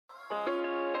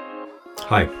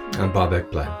Hi, I'm Bob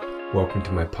Ekblad. Welcome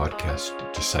to my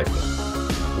podcast, Disciple,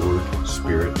 Word,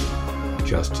 Spirit,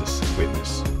 Justice,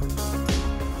 Witness.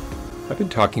 I've been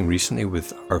talking recently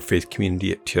with our faith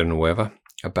community at Tierra Nueva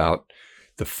about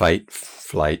the fight,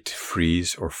 flight,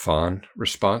 freeze, or fawn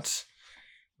response,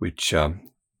 which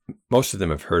most of them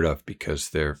have heard of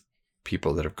because they're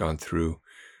people that have gone through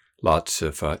lots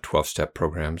of 12-step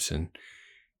programs, and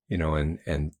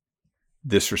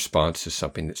this response is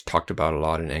something that's talked about a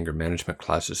lot in anger management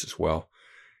classes as well.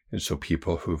 And so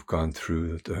people who've gone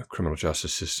through the criminal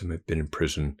justice system, have been in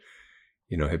prison,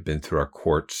 have been through our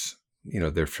courts,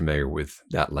 they're familiar with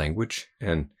that language.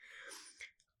 And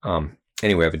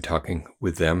anyway, I've been talking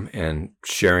with them and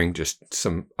sharing just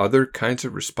some other kinds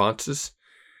of responses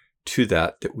to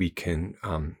that we can,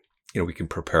 we can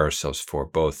prepare ourselves for,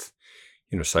 both,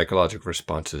 psychological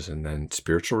responses and then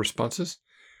spiritual responses.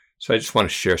 So I just want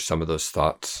to share some of those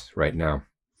thoughts right now.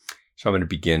 So I'm going to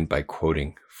begin by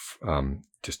quoting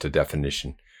just a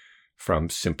definition from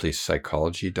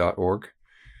simplypsychology.org.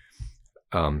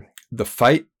 The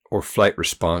fight or flight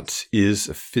response is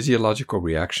a physiological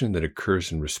reaction that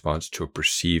occurs in response to a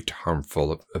perceived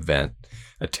harmful event,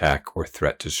 attack, or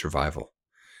threat to survival.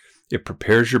 It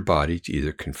prepares your body to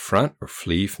either confront or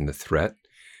flee from the threat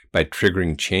by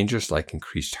triggering changes like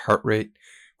increased heart rate,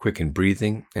 quickened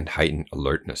breathing, and heightened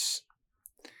alertness.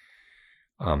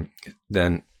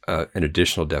 Then an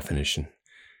additional definition.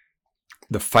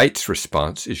 The fight's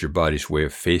response is your body's way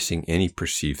of facing any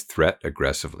perceived threat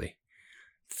aggressively.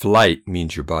 Flight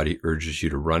means your body urges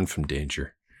you to run from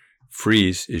danger.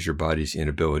 Freeze is your body's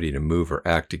inability to move or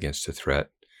act against a threat.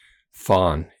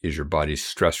 Fawn is your body's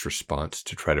stress response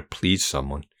to try to please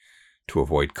someone to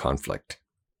avoid conflict.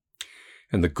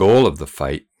 And the goal of the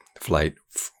fight, flight,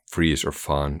 freeze, or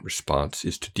fawn response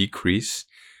is to decrease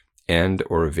and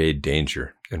or evade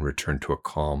danger and return to a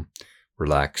calm,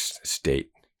 relaxed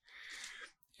state.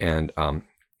 And,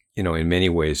 in many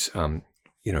ways,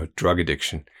 drug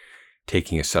addiction,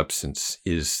 taking a substance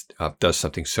does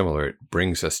something similar. It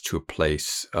brings us to a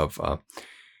place of, of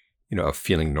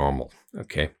feeling normal.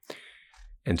 Okay.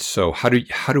 And so how do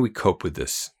we cope with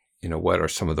this? What are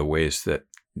some of the ways that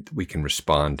we can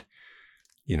respond,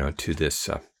 to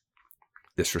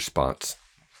this response?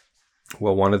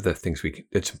 Well, one of the things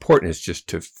that's important is just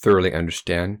to thoroughly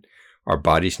understand our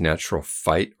body's natural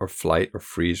fight or flight or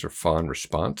freeze or fawn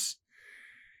response.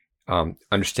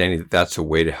 Understanding that that's a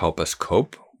way to help us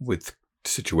cope with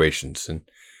situations. And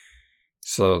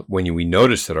so when we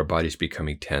notice that our body's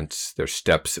becoming tense, there's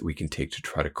steps that we can take to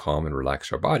try to calm and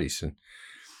relax our bodies.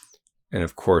 And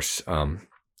of course,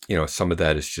 some of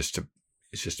that is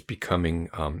just becoming,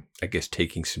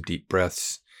 taking some deep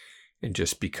breaths and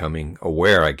just becoming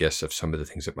aware, of some of the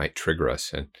things that might trigger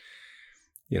us. And,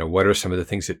 what are some of the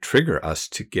things that trigger us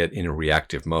to get in a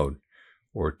reactive mode,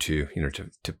 or to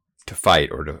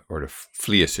fight or to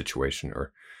flee a situation,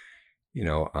 or,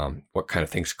 what kind of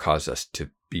things cause us to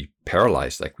be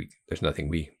paralyzed, like there's nothing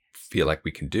we feel like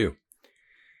we can do.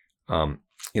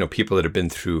 People that have been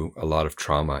through a lot of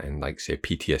trauma and, like, say,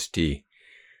 PTSD,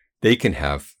 they can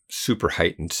have super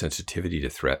heightened sensitivity to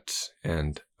threats,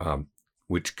 and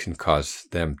which can cause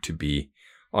them to be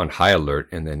on high alert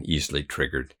and then easily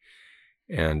triggered.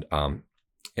 And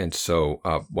so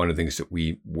one of the things that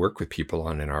we work with people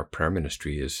on in our prayer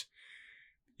ministry is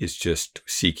just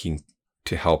seeking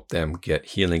to help them get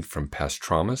healing from past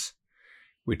traumas,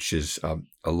 which is a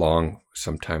long,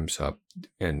 sometimes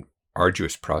and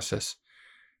arduous process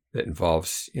that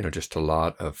involves, just a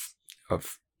lot of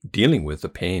dealing with the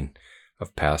pain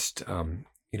of past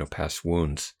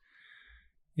wounds.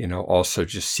 Also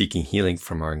just seeking healing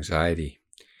from our anxiety,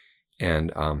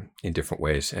 and in different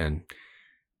ways, and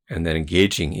then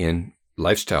engaging in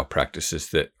lifestyle practices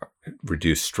that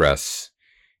reduce stress,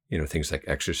 things like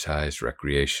exercise,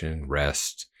 recreation,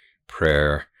 rest,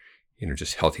 prayer,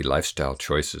 just healthy lifestyle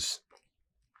choices.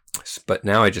 But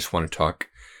now I just want to talk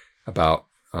about,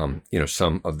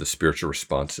 some of the spiritual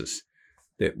responses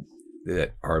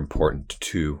that are important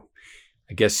to,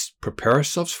 prepare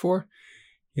ourselves for.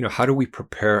 How do we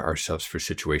prepare ourselves for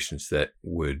situations that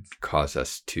would cause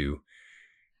us to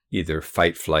either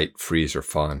fight, flight, freeze, or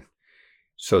fawn,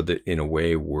 so that in a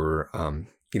way we're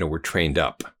trained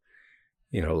up?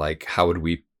 Like, how would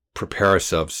we prepare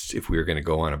ourselves if we were going to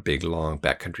go on a big, long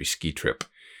backcountry ski trip,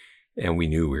 and we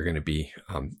knew we were going to be,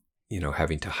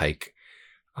 having to hike,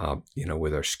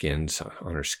 with our skins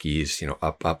on our skis,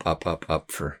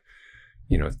 up for,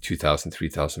 2,000,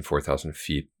 3,000, 4,000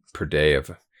 feet per day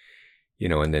of,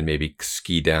 and then maybe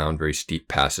ski down very steep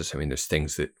passes. I mean, there's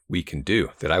things that we can do,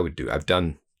 that I would do. I've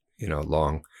done,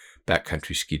 long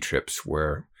backcountry ski trips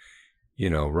where,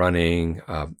 running,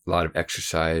 a lot of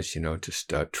exercise,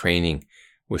 just training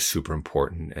was super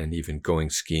important. And even going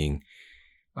skiing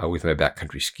with my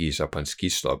backcountry skis up on ski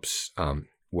slopes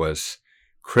was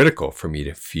critical for me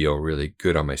to feel really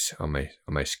good on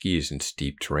my skis in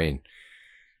steep terrain.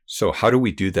 So how do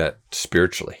we do that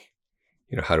spiritually?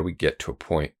 How do we get to a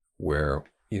point where,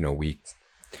 we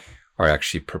are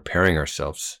actually preparing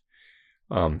ourselves?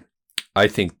 I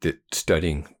think that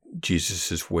studying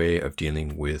Jesus's way of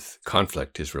dealing with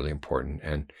conflict is really important.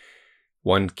 And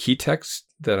one key text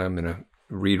that I'm going to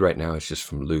read right now is just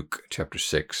from Luke chapter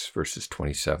 6, verses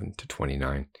 27 to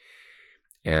 29.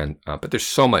 And but there's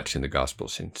so much in the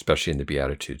Gospels, and especially in the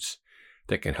Beatitudes,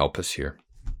 that can help us here.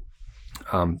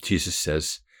 Jesus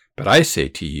says, "But I say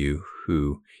to you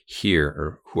who hear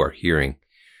or who are hearing,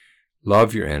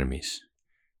 love your enemies,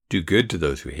 do good to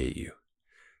those who hate you,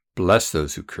 bless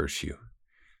those who curse you,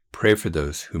 pray for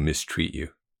those who mistreat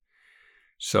you."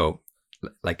 So,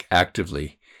 like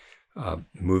actively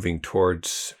moving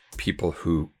towards people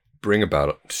who bring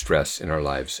about stress in our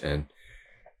lives and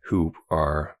who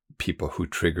are people who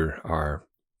trigger our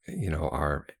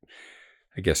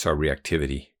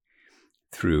reactivity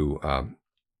through,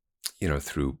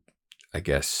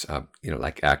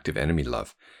 like active enemy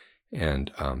love,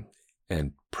 and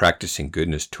practicing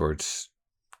goodness towards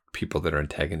people that are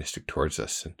antagonistic towards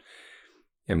us. And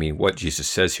I mean, what Jesus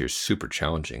says here is super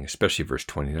challenging, especially verse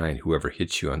 29, "Whoever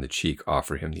hits you on the cheek,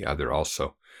 offer him the other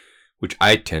also," which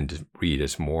I tend to read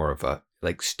as more of a,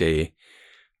 like, stay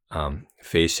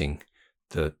facing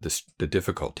the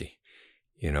difficulty,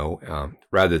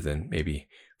 rather than maybe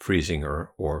freezing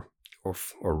or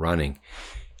running.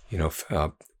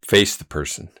 Face the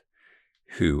person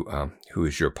who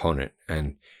is your opponent.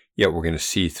 And yet we're going to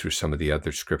see through some of the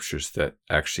other scriptures that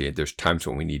actually there's times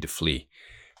when we need to flee,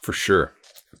 for sure.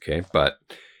 Okay, but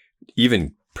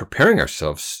even preparing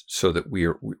ourselves so that we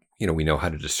know how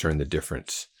to discern the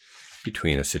difference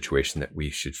between a situation that we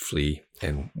should flee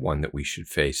and one that we should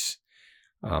face,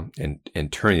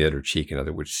 and turn the other cheek. In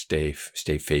other words, stay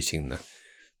facing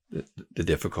the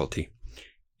difficulty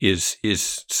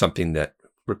is something that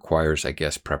requires, I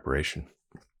guess, preparation.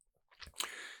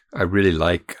 I really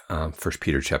like 1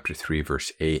 Peter chapter 3,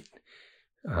 verse 8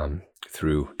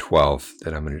 through 12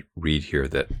 that I'm going to read here,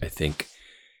 that I think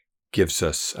gives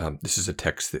us, this is a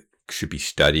text that should be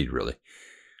studied, really.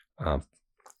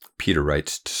 Peter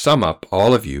writes, "To sum up,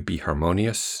 all of you be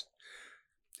harmonious,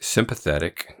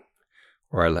 sympathetic,"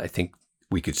 or I think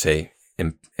we could say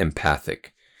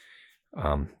empathic,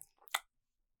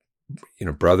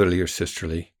 brotherly or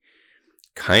sisterly,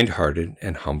 kind-hearted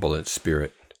and humble in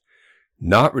spirit,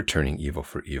 not returning evil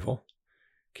for evil.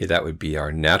 Okay, that would be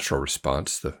our natural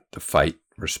response, the fight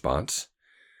response,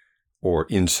 or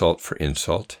insult for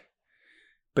insult,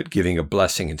 but giving a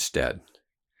blessing instead.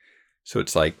 So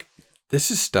it's like,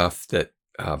 this is stuff that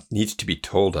needs to be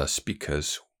told us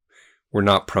because we're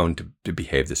not prone to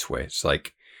behave this way. It's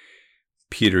like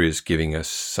Peter is giving us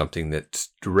something that's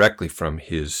directly from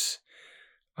his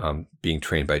being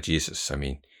trained by Jesus. I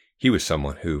mean, he was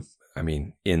someone who,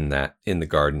 in the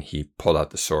garden, he pulled out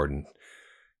the sword and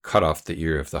cut off the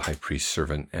ear of the high priest's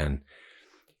servant, and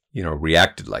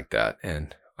reacted like that,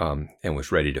 and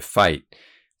was ready to fight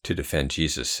to defend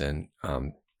Jesus, and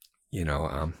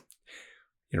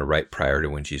right prior to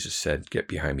when Jesus said, "Get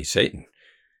behind me, Satan,"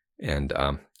 and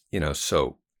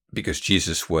so because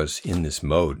Jesus was in this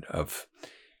mode of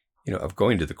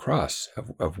going to the cross,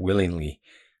 of willingly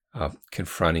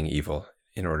confronting evil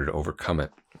in order to overcome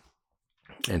it.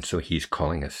 And so he's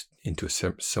calling us into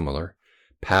a similar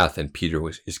path, and Peter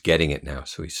is getting it now.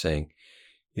 So he's saying,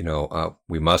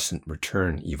 we mustn't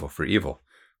return evil for evil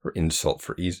or insult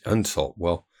for insult.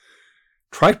 Well,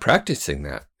 try practicing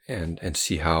that and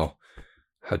see how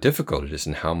difficult it is,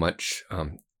 and how much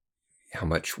our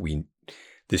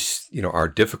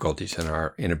difficulties and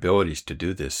our inabilities to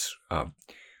do this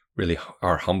really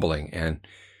are humbling and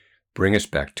bring us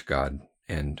back to God,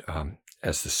 and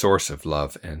as the source of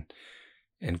love and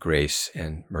grace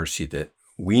and mercy that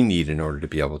we need in order to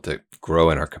be able to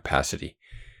grow in our capacity,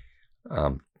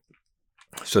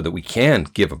 so that we can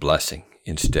give a blessing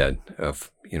instead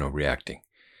of reacting.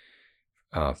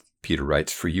 Peter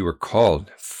writes, "For you were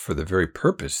called for the very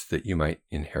purpose that you might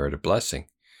inherit a blessing.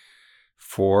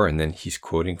 For," and then he's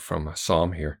quoting from a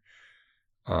psalm here,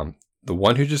 "the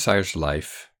one who desires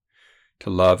life, to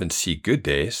love and see good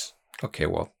days." Okay,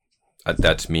 well,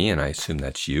 that's me, and I assume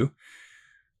that's you.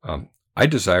 I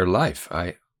desire life.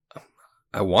 I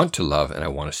want to love, and I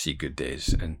want to see good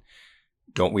days. And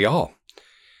don't we all?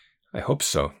 I hope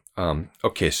so.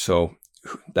 Okay, so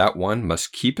that one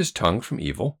must keep his tongue from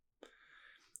evil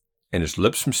and his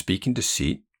lips from speaking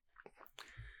deceit.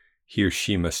 He or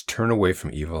she must turn away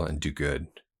from evil and do good.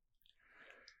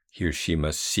 He or she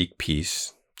must seek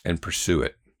peace and pursue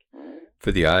it.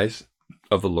 For the eyes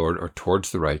of the Lord are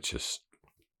towards the righteous,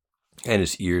 and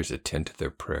his ears attend to their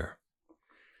prayer.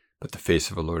 But the face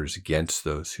of the Lord is against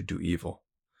those who do evil.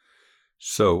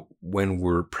 So when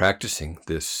we're practicing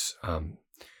this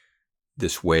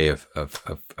this way of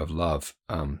love,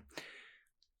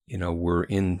 we're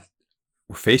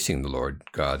facing the Lord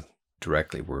God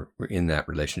directly. We're in that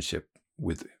relationship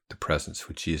with the presence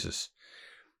with Jesus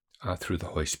through the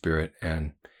Holy Spirit,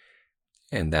 and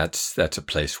that's a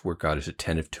place where God is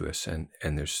attentive to us, and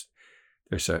there's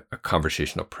a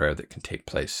conversational prayer that can take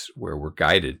place where we're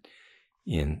guided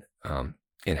in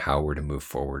how we're to move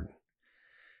forward.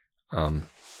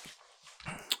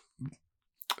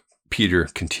 Peter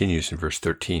continues in verse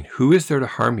 13, "Who is there to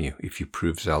harm you if you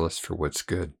prove zealous for what's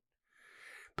good?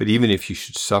 But even if you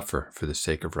should suffer for the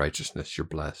sake of righteousness, you're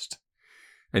blessed.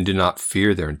 And do not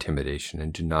fear their intimidation,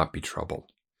 and do not be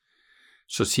troubled."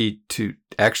 So see, to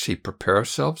actually prepare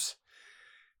ourselves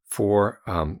for,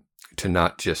 to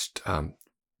not just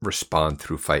respond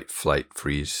through fight, flight,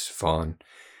 freeze, fawn,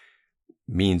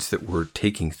 means that we're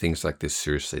taking things like this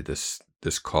seriously,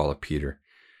 this call of Peter,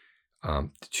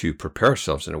 to prepare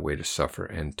ourselves in a way to suffer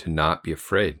and to not be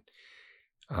afraid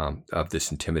of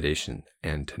this intimidation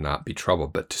and to not be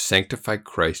troubled, but to sanctify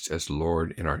Christ as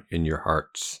Lord in your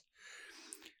hearts.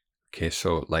 Okay,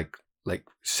 so like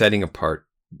setting apart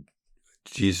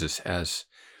Jesus as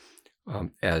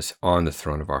on the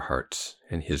throne of our hearts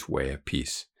and his way of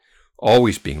peace,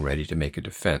 always being ready to make a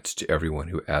defense to everyone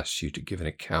who asks you to give an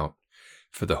account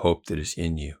for the hope that is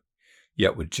in you,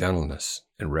 yet with gentleness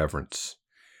and reverence.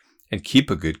 And keep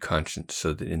a good conscience,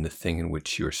 so that in the thing in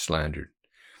which you are slandered,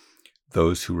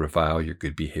 those who revile your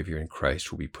good behavior in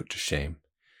Christ will be put to shame.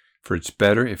 For it's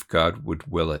better, if God would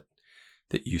will it,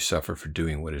 that you suffer for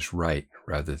doing what is right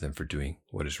rather than for doing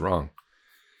what is wrong.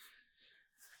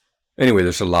 Anyway,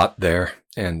 there's a lot there,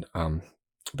 and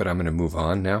but I'm going to move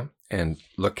on now and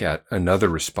look at another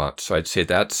response. So I'd say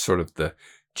that's sort of the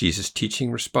Jesus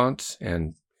teaching response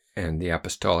and the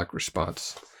apostolic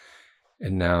response.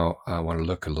 And now I want to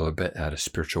look a little bit at a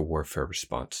spiritual warfare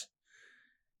response.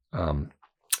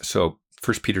 So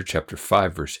 1 Peter chapter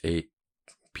 5, verse 8,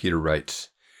 Peter writes,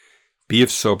 "Be of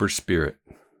sober spirit,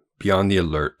 be on the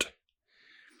alert."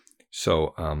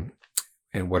 So,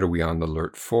 and what are we on the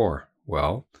alert for?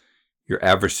 Well, your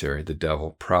adversary, the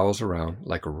devil, prowls around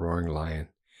like a roaring lion,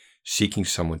 seeking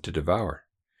someone to devour.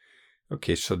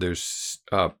 Okay, so there's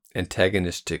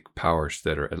antagonistic powers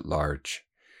that are at large.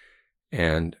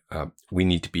 And we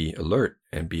need to be alert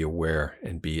and be aware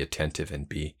and be attentive and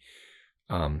be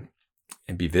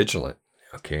vigilant,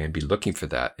 okay, and be looking for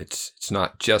that. It's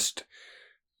not just,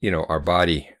 our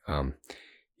body,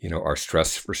 our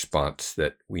stress response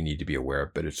that we need to be aware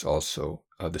of, but it's also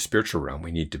the spiritual realm.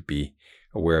 We need to be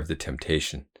aware of the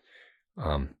temptation,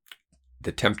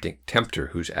 the tempter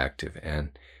who's active,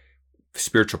 and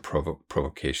spiritual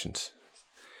provocations.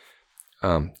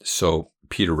 So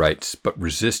Peter writes, "But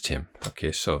resist him."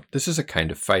 Okay, so this is a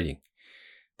kind of fighting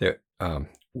that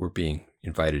we're being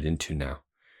invited into now.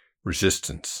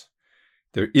 Resistance.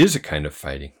 There is a kind of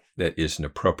fighting that is an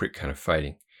appropriate kind of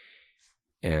fighting,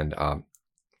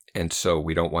 and so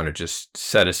we don't want to just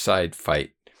set aside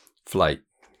fight, flight,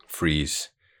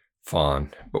 freeze,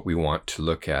 fawn, but we want to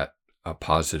look at a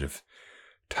positive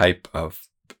type of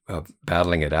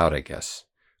battling it out, I guess,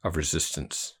 of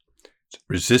resistance.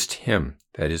 Resist him,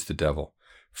 that is the devil,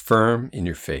 firm in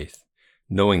your faith,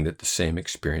 knowing that the same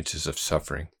experiences of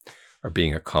suffering are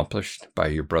being accomplished by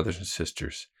your brothers and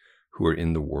sisters who are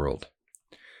in the world.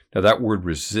 Now that word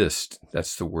resist,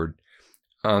 that's the word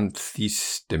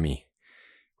anthistemi,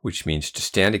 which means to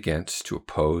stand against, to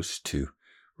oppose, to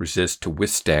resist, to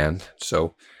withstand.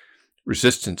 So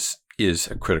resistance is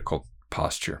a critical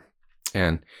posture.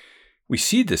 And we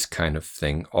see this kind of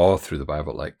thing all through the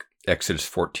Bible, like Exodus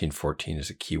 14:14 is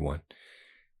a key one.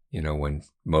 When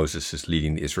Moses is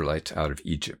leading the Israelites out of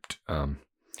Egypt,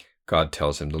 God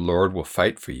tells him, "The Lord will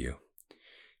fight for you,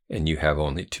 and you have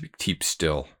only to keep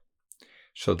still."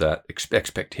 So that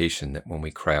expectation that when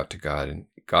we cry out to God, and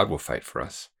God will fight for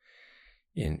us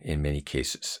in many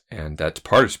cases. And that's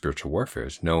part of spiritual warfare,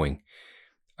 is knowing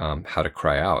how to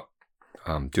cry out.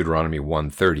 Deuteronomy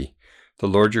 1:30, "The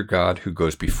Lord your God who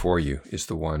goes before you is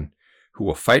the one who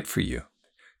will fight for you,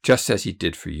 just as he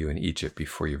did for you in Egypt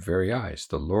before your very eyes.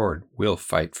 The Lord will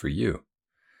fight for you."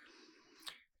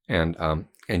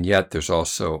 And yet there's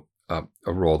also a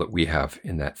role that we have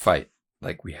in that fight,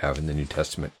 like we have in the New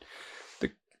Testament.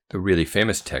 The really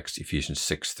famous text, Ephesians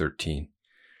 6:13,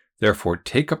 "Therefore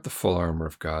take up the full armor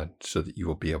of God so that you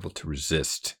will be able to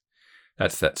resist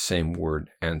That's that same word,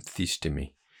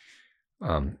 anthistemi,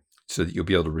 so that you'll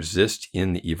be able to resist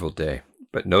in the evil day.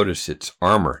 But notice it's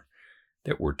armor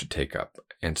that we're to take up.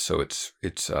 And so it's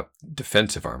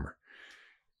defensive armor,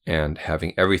 and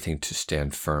having everything to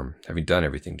stand firm, having done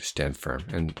everything to stand firm.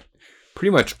 And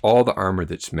pretty much all the armor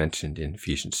that's mentioned in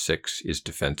Ephesians 6 is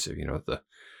defensive. The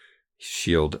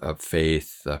shield of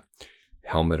faith, the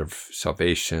helmet of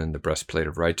salvation, the breastplate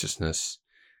of righteousness.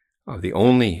 The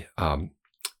only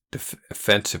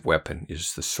offensive weapon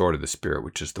is the sword of the Spirit,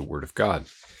 which is the Word of God,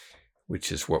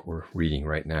 which is what we're reading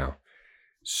right now.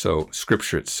 So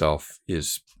Scripture itself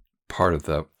is part of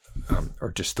the,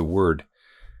 or just the Word,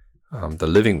 the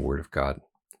living Word of God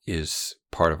is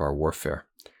part of our warfare.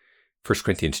 1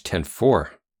 Corinthians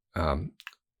 10:4,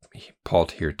 Paul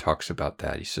here talks about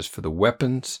that. He says, "For the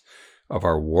weapons of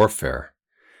our warfare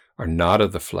are not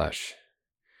of the flesh."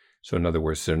 So in other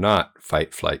words, they're not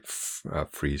fight, flight,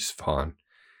 freeze, fawn.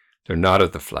 They're not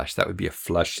of the flesh. That would be a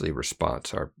fleshly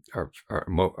response, our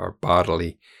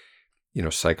bodily,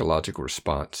 psychological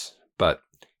response. But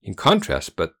in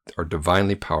contrast, are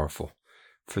divinely powerful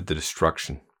for the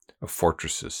destruction of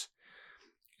fortresses.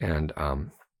 And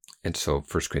so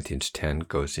 1 Corinthians 10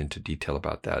 goes into detail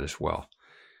about that as well.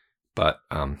 But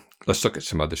let's look at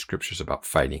some other scriptures about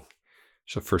fighting.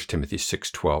 So 1 Timothy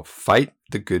 6:12, "Fight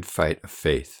the good fight of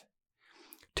faith.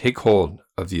 Take hold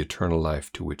of the eternal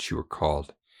life to which you were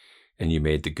called, and you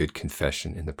made the good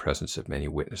confession in the presence of many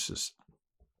witnesses."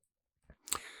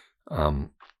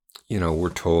 We're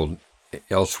told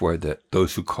elsewhere that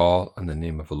those who call on the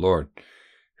name of the Lord,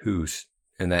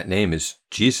 and that name is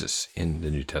Jesus in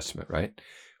the New Testament, right,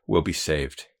 will be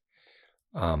saved.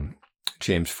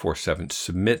 James 4:7,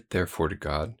 "Submit therefore to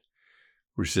God,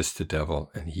 resist the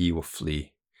devil, and he will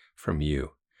flee from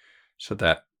you." So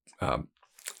that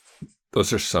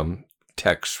those are some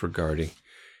texts regarding,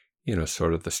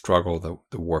 sort of the struggle,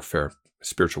 the warfare,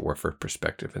 spiritual warfare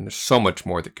perspective. And there's so much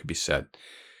more that could be said,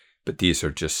 but these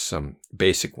are just some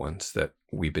basic ones that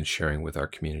we've been sharing with our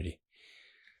community.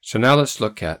 So now let's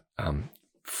look at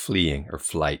fleeing or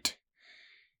flight.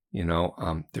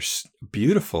 There's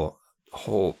beautiful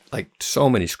so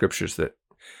many scriptures that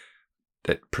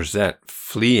present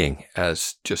fleeing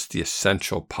as just the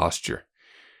essential posture.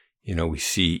 We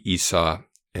see Esau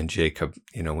and Jacob,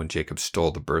 when Jacob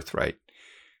stole the birthright,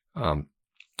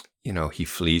 he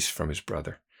flees from his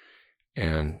brother.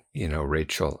 And,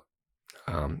 Rachel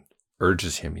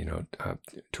urges him,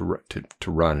 to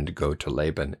run and to go to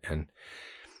Laban. And,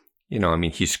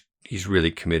 he's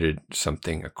really committed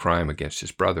a crime against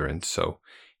his brother. And so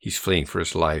he's fleeing for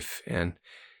his life. And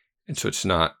so it's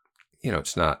not,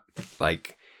 it's not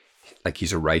like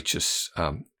he's a righteous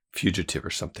fugitive or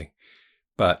something.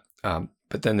 But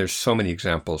then there's so many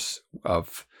examples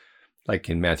of, like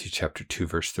in Matthew chapter 2,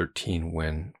 verse 13,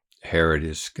 when Herod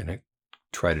is going to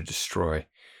try to destroy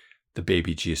the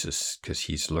baby Jesus because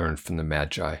he's learned from the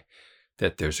Magi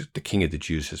that the King of the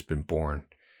Jews has been born.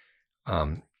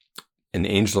 An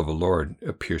angel of the Lord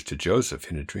appears to Joseph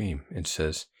in a dream and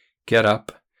says, "Get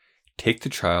up, take the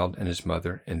child and his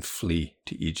mother, and flee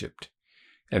to Egypt,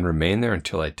 and remain there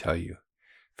until I tell you,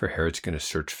 for Herod's going to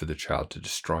search for the child to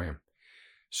destroy him."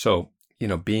 So,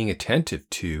 being attentive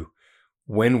to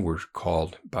when we're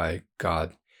called by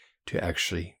God to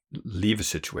actually leave a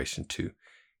situation, to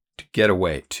get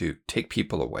away, to take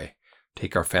people away,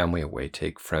 take our family away,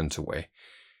 take friends away.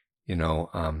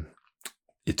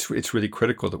 It's really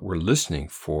critical that we're listening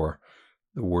for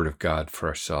the Word of God for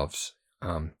ourselves.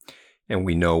 And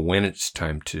we know when it's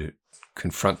time to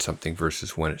confront something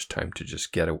versus when it's time to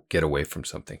just get away from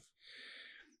something.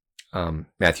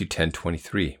 Matthew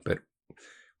 10:23, "But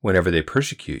whenever they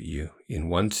persecute you in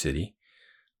one city,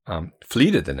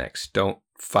 flee to the next." Don't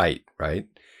fight, right?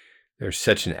 There's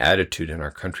such an attitude in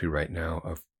our country right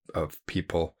now of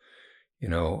people,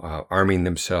 arming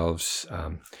themselves,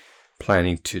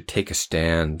 planning to take a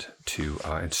stand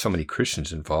and so many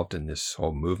Christians involved in this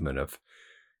whole movement of,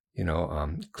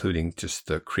 including just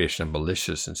the creation of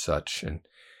militias and such, and,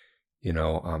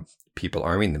 people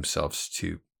arming themselves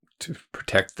to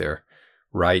protect their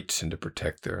rights and to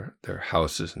protect their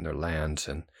houses and their lands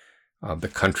and the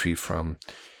country from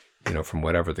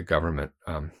whatever the government,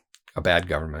 a bad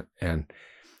government.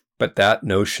 But that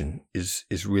notion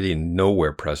is really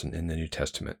nowhere present in the New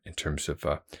Testament in terms of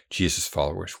Jesus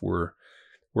followers. We're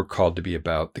called to be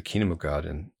about the kingdom of God,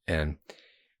 and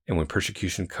when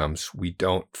persecution comes, we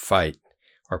don't fight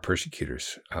our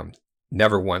persecutors.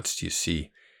 Never once do you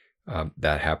see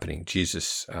that happening.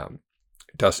 Jesus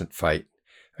doesn't fight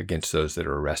against those that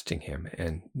are arresting him,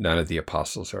 and none of the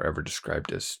apostles are ever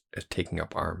described as taking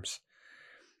up arms.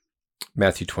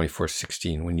 Matthew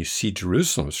 24:16, when you see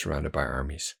Jerusalem surrounded by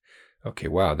armies. Okay,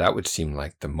 wow, that would seem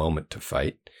like the moment to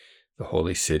fight the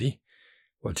holy city.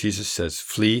 Well, Jesus says,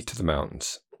 flee to the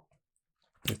mountains.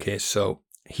 Okay, so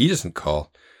he doesn't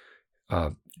call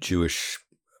Jewish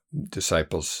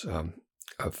disciples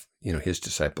of his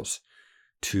disciples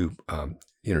to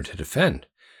to defend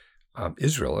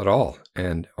Israel at all,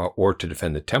 and or to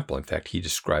defend the temple. In fact, he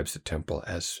describes the temple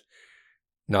as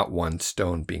not one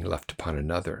stone being left upon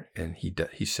another, and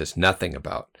he says nothing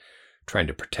about trying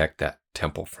to protect that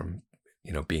temple from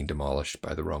being demolished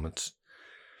by the Romans.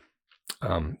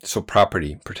 So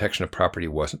protection of property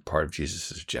wasn't part of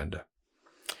Jesus' agenda.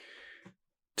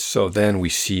 So then we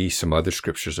see some other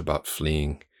scriptures about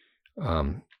fleeing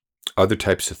other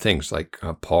types of things, like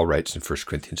Paul writes in 1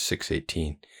 Corinthians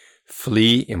 6:18,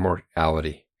 flee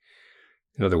immorality.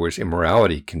 In other words,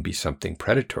 immorality can be something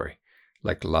predatory,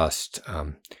 like lust,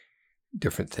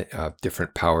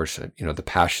 different powers. The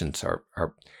passions are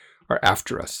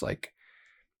after us. Like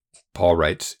Paul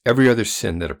writes, every other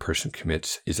sin that a person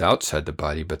commits is outside the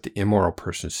body, but the immoral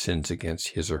person sins against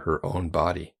his or her own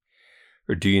body.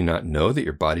 Or do you not know that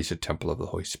your body is a temple of the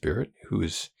Holy Spirit, who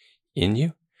is in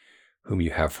you, whom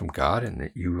you have from God, and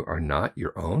that you are not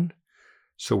your own?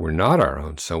 So we're not our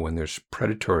own. So when there's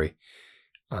predatory,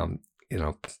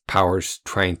 powers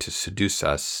trying to seduce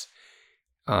us,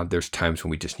 there's times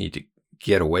when we just need to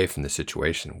get away from the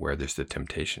situation where there's the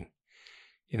temptation.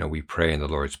 We pray in the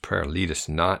Lord's Prayer, lead us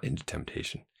not into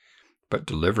temptation, but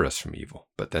deliver us from evil.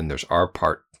 But then there's our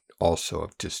part also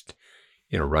of just,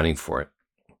 running for it.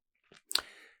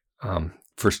 1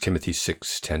 Timothy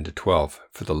 6:10-12,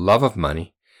 for the love of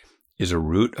money is a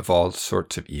root of all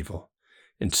sorts of evil,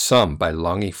 and some, by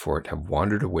longing for it, have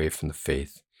wandered away from the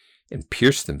faith and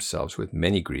pierced themselves with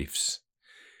many griefs.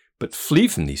 But flee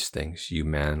from these things, you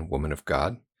man, woman of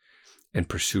God, and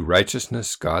pursue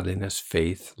righteousness, godliness,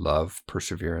 faith, love,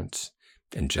 perseverance,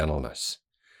 and gentleness.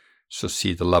 So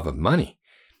see, the love of money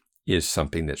is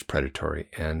something that's predatory,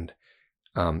 and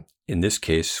in this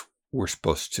case, we're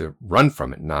supposed to run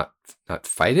from it, not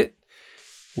fight it,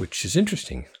 which is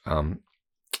interesting.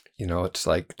 It's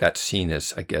like that's seen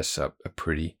as, I guess, a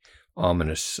pretty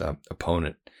ominous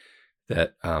opponent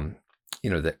that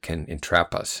that can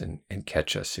entrap us and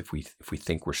catch us if we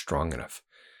think we're strong enough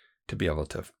to be able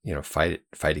to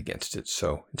fight against it.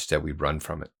 So instead, we run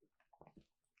from it.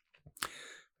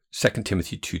 2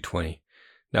 Timothy 2:20.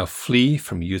 Now flee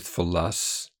from youthful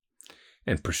lusts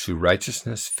and pursue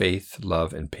righteousness, faith,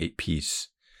 love, and peace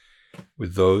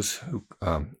with those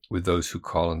who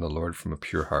call on the Lord from a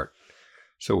pure heart.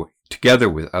 So together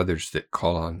with others that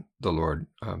call on the Lord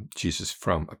Jesus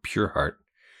from a pure heart,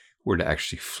 we're to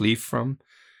actually flee from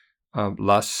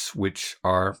lusts which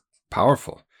are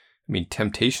powerful. I mean,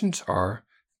 temptations are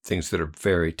things that are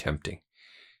very tempting.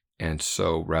 And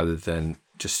so rather than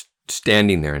just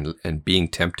standing there and being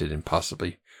tempted and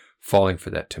possibly falling for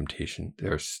that temptation,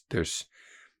 there's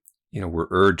we're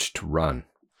urged to run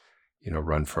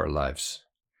for our lives.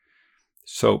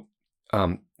 So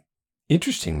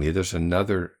interestingly, there's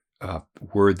another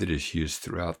word that is used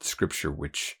throughout the scripture,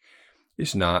 which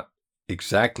is not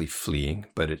exactly fleeing,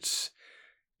 but it's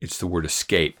the word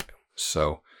escape.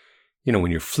 So,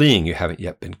 when you're fleeing, you haven't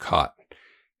yet been caught.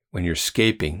 When you're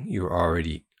escaping, you're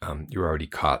already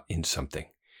caught in something.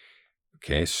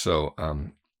 Okay, so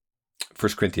 1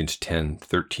 Corinthians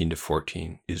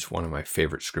 10:13-14 is one of my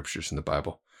favorite scriptures in the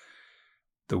Bible.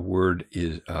 The word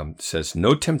says,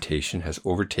 no temptation has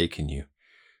overtaken you,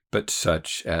 but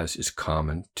such as is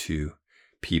common to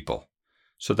people.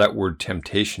 So that word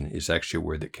temptation is actually a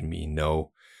word that can mean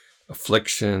no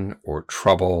affliction or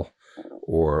trouble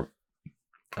or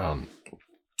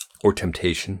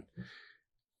temptation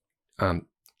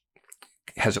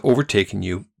has overtaken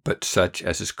you, but such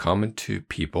as is common to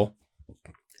people.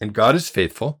 And God is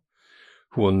faithful,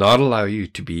 who will not allow you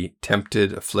to be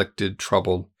tempted, afflicted,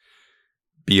 troubled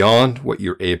beyond what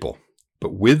you're able.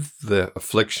 But with the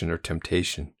affliction or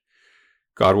temptation,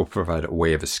 God will provide a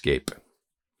way of escape.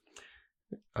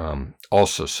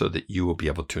 Also so that you will be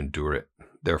able to endure it.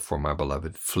 Therefore, my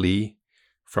beloved, flee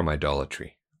from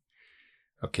idolatry.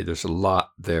 Okay, there's a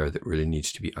lot there that really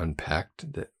needs to be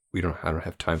unpacked that I don't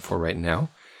have time for right now,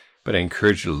 but I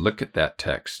encourage you to look at that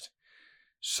text.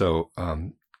 So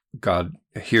God,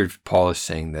 here Paul is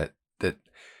saying that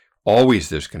always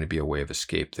there's going to be a way of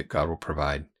escape that God will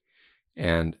provide,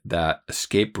 and that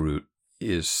escape route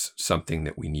is something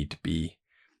that we need to be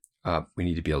able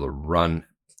to run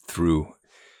through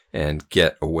and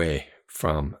get away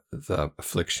from the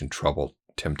affliction, trouble,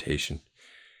 temptation.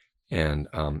 And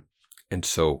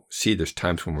so see, there's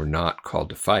times when we're not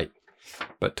called to fight,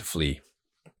 but to flee.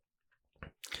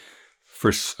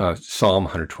 Psalm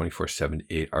 124,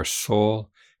 7-8, our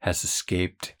soul has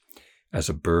escaped as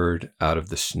a bird out of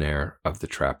the snare of the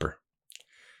trapper.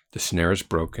 The snare is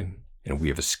broken, and we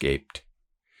have escaped.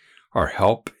 Our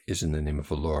help is in the name of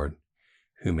the Lord,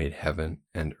 who made heaven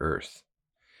and earth.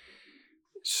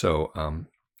 So,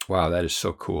 wow, that is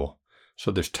so cool. So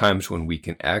there's times when we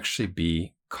can actually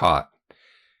be caught,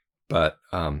 but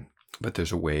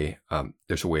there's a way of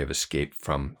escape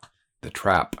from the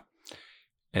trap.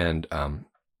 And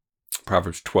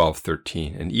Proverbs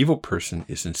 12:13, an evil person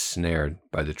is ensnared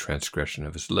by the transgression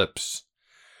of his lips,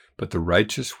 but the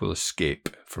righteous will escape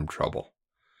from trouble.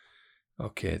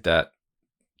 Okay, that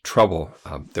trouble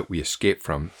that we escape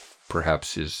from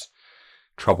perhaps is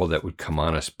trouble that would come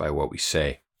on us by what we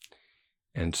say.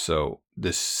 And so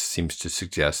this seems to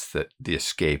suggest that the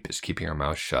escape is keeping our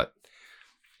mouth shut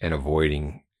and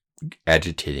avoiding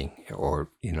agitating or,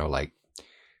 like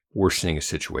worsening a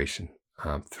situation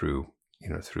through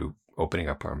opening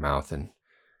up our mouth and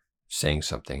saying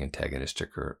something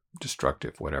antagonistic or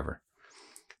destructive, whatever.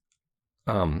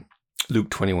 Luke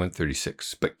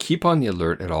 21:36, but keep on the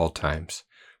alert at all times,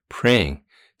 praying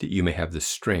that you may have the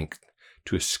strength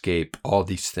to escape all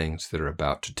these things that are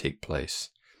about to take place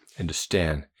and to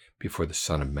stand before the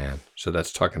Son of Man. So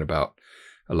that's talking about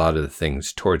a lot of the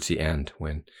things towards the end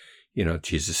when,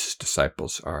 Jesus'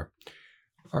 disciples are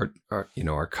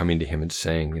coming to him and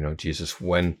saying, Jesus,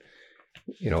 when,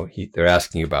 they're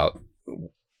asking about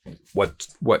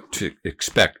what to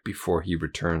expect before he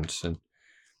returns. And,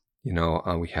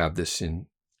 we have this in,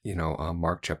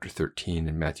 Mark chapter 13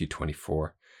 and Matthew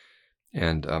 24.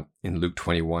 And in Luke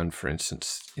 21, for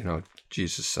instance,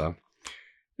 Jesus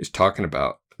is talking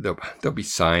about there'll be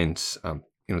signs,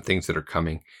 things that are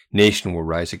coming. Nation will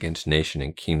rise against nation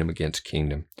and kingdom against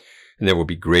kingdom. And there will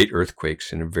be great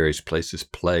earthquakes and in various places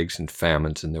plagues and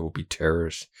famines, and there will be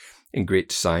terrors and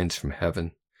great signs from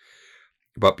heaven.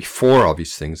 But before all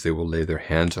these things, they will lay their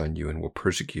hands on you and will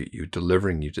persecute you,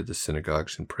 delivering you to the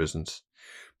synagogues and prisons,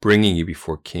 bringing you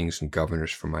before kings and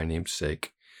governors for my name's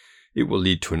sake. It will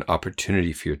lead to an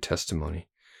opportunity for your testimony.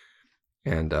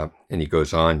 And he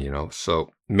goes on,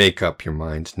 so make up your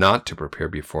minds not to prepare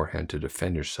beforehand to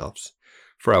defend yourselves.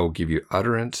 For I will give you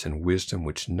utterance and wisdom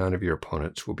which none of your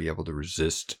opponents will be able to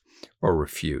resist or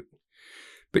refute.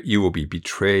 But you will be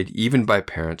betrayed even by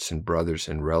parents and brothers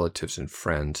and relatives and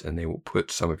friends, and they will put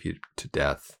some of you to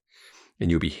death. And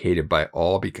you'll be hated by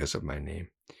all because of my name.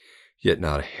 Yet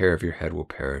not a hair of your head will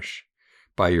perish.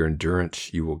 By your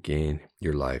endurance you will gain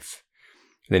your life.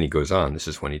 And then he goes on. This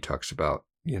is when he talks about,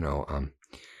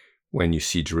 when you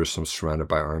see Jerusalem surrounded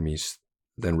by armies,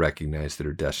 then recognize that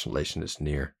her desolation is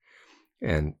near.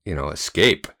 And,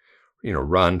 escape,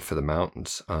 run for the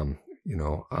mountains, and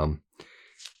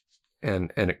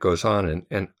it goes on.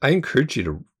 And I encourage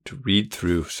you to read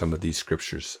through some of these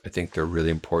scriptures. I think they're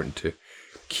really important to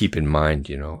keep in mind,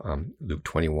 Luke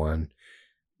 21,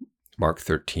 Mark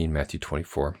 13, Matthew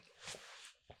 24.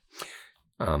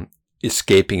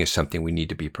 Escaping is something we need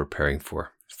to be preparing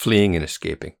for. Fleeing and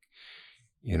escaping,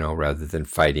 rather than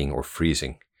fighting or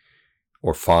freezing.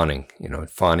 Or fawning,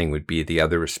 fawning would be the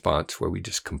other response where we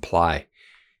just comply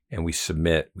and we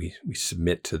submit. We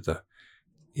submit to the,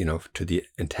 to the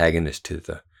antagonist, to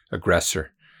the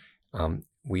aggressor.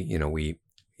 We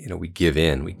give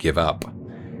in, we give up,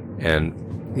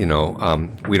 and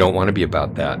we don't want to be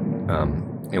about that,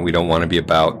 and we don't want to be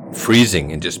about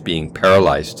freezing and just being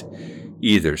paralyzed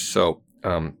either. So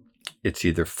it's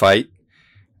either fight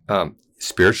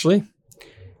spiritually,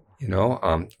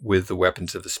 with the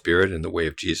weapons of the Spirit and the way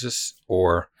of Jesus,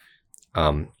 or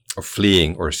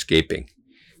fleeing or escaping,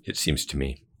 it seems to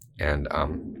me. And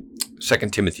 2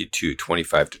 Timothy 2,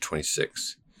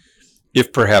 25-26.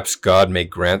 If perhaps God may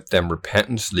grant them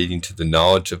repentance leading to the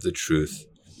knowledge of the truth,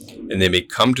 and they may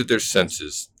come to their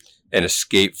senses and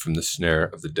escape from the snare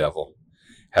of the devil,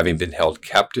 having been held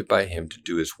captive by him to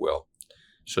do his will.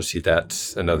 So see,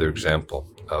 that's another example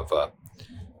of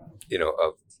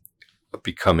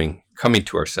coming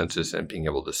to our senses and being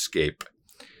able to escape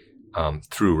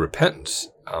through repentance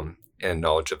and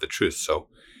knowledge of the truth. So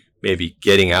maybe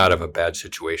getting out of a bad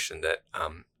situation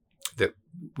that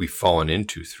we've fallen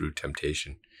into through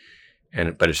temptation,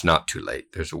 but it's not too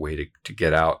late. There's a way to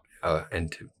get out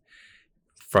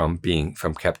from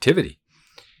captivity.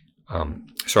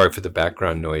 Sorry for the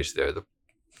background noise there.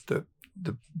 The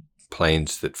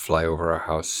planes that fly over our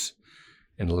house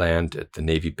and land at the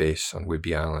Navy base on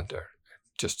Whidbey Island are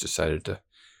just decided to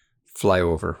fly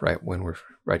over right when we're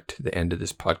right to the end of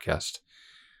this podcast.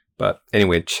 But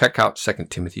anyway, check out 2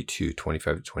 Timothy 2,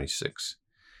 25-26.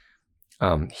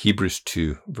 Hebrews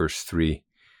 2, verse 3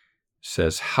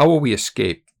 says, how will we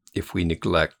escape if we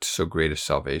neglect so great a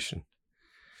salvation.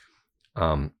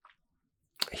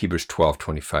 Hebrews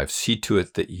 12:25, see to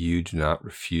it that you do not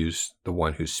refuse the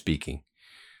one who's speaking.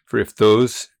 For if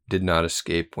those did not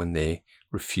escape when they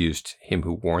refused him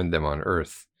who warned them on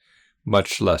earth,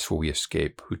 much less will we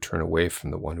escape who turn away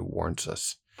from the one who warns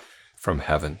us from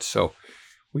heaven. So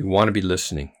we want to be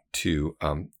listening to,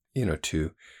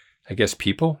 I guess,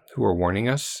 people who are warning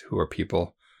us, who are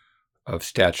people of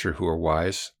stature, who are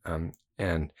wise,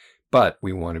 but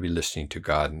we want to be listening to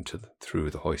God and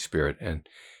through the Holy Spirit, and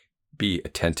be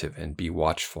attentive and be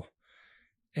watchful.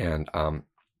 And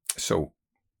so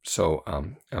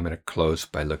I'm going to close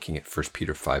by looking at 1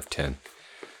 Peter 5:10.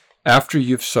 After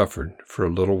you've suffered for a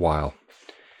little while,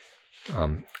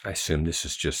 I assume this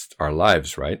is just our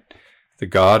lives, right? The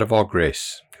God of all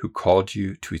grace, who called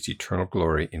you to his eternal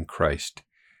glory in Christ,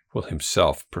 will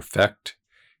himself perfect,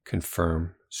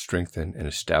 confirm, strengthen, and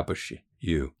establish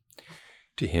you.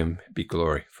 To him be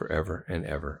glory forever and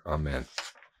ever. Amen.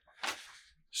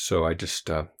 So I'm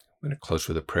going to close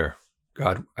with a prayer.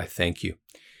 God, I thank you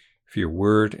for your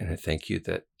word, and I thank you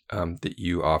that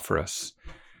you offer us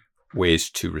ways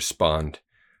to respond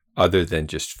other than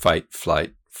just fight,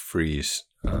 flight, freeze,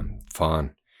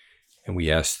 fawn. And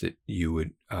we ask that you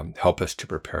would help us to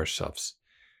prepare ourselves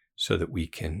so that we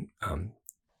can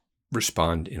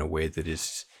respond in a way that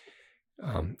is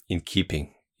in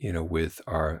keeping, with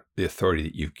the authority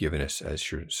that you've given us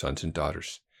as your sons and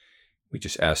daughters. We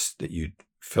just ask that you'd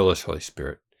fill us, Holy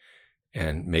Spirit,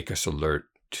 and make us alert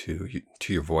to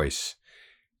your voice,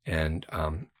 and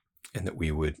that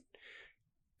we would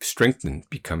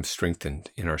become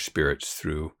strengthened in our spirits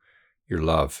through your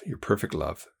love, your perfect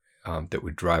love, that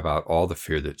would drive out all the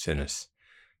fear that's in us,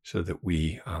 so that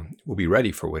we will be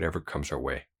ready for whatever comes our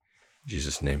way. In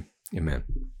Jesus' name, amen.